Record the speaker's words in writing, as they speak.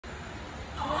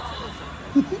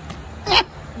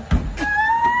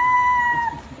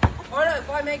Or no, if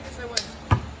I make this, I win.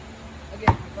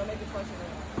 Again, if I make it twice, I win.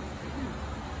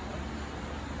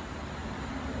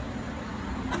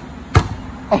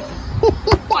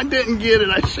 Oh, I didn't get it.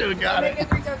 I should have got Make it. it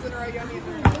 3 times in a row. You owe me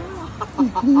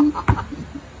 $3.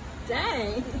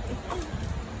 Dang.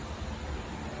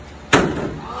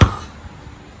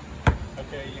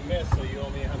 Okay, you missed, so you owe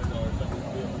me $100. That's the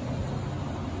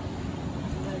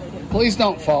deal. Please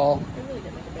don't fall. It really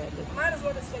didn't make a bad difference. Might as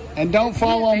well just say it. And don't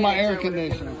fall on my air I would've given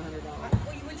conditioner. him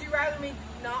 $100. Would you rather me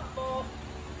not fall?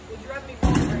 Would you rather me fall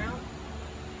on the ground?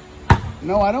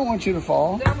 No, I don't want you to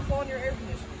fall. Then I'm gonna fall on your air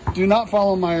conditioner. Do not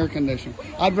fall on my air conditioner.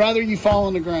 I'd rather you fall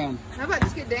on the ground. How about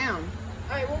just get down?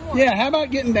 All right, one more. Yeah, how about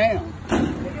getting down We'll do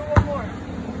one more.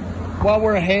 while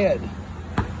we're ahead?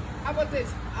 How about this?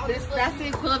 That's the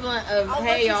equivalent of, I'll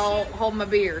let hey, you y'all, shoot. hold my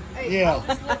beer. Hey, Yeah. I'll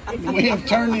just look- if you- We have if you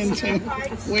turned wanna see into, our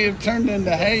fights, we have turned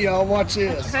into, hey y'all, watch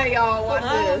this. Hey, y'all, watch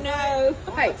Oh, this.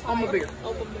 No. Hey, hold my beer.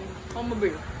 Hold my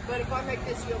beer. But if I make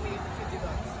this, you owe me $50.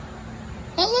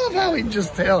 I love how he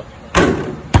just tell.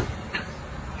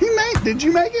 Did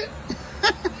you make it?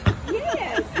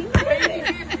 Yes, he made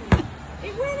it.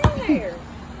 It went in there.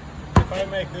 If I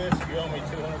make this, you owe me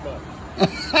 $200.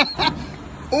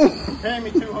 Pay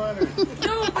me $200.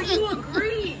 No, but you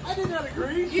agreed. I did not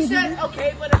agree. You said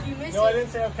okay, but if you miss No, I it, didn't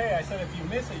say okay. I said if you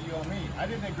miss it, you owe me. I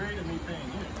didn't agree to me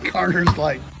paying you. Carter's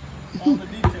like, All the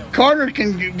details. Carter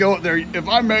can go up there. If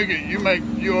I make it, you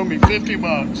owe me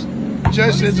 $50.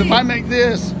 Joe says if I make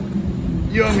this,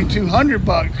 you owe me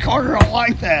 $200. Carter don't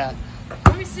like that.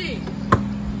 let me see.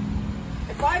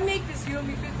 If I make this, you owe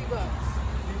me $50. If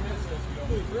you miss this, you owe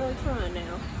me. He's really trying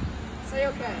now. Say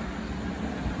okay.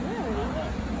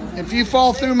 If you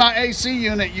fall through my AC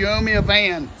unit, you owe me a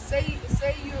van. Say you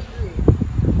agree.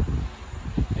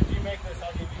 If you make this,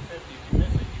 I'll give you 50. If you miss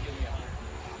it, you give me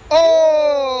 100.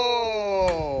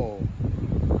 Oh!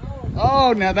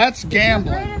 Oh, now that's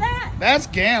gambling. Afraid of that? That's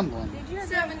gambling. Did you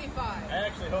 75. I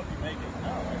actually hope you make it. No,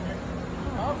 I think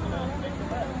you're confident you make the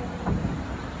bet.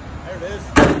 There it is.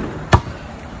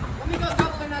 Let me go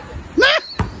double or nothing.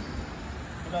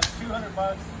 So that's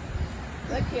 $200.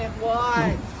 That can't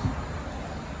watch.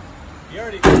 You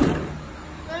already.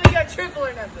 Let me go triple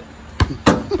or nothing.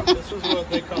 This is what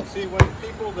they call. See, when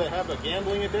people that have a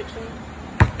gambling addiction,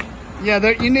 Yeah,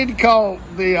 you need to call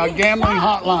the gambling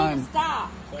hotline.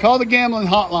 Stop. Call the gambling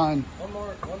hotline. one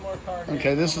more card.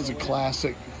 Okay, this is a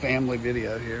classic family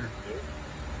video here.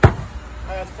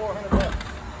 That's $400.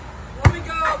 Let me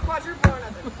go quadruple or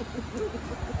nothing.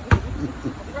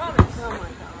 I promise. Oh, my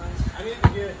gosh. I need to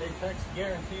get a text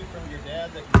guarantee from your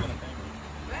dad that you're gonna pay me.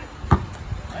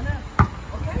 I know.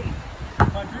 Okay.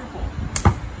 Quadruple.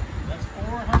 That's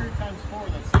 400 times 4.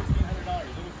 That's $1,600.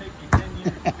 It'll take you 10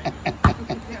 years to pay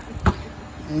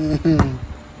me.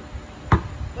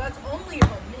 That's only if I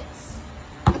miss.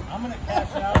 I'm gonna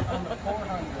cash out on the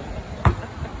 400.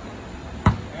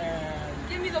 And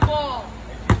Give me the ball.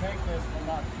 if you make this, we'll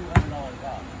knock $200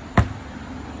 off.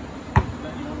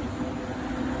 Then you owe me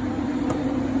 $200.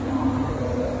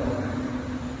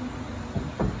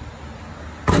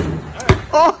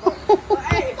 Oh! Well,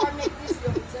 hey,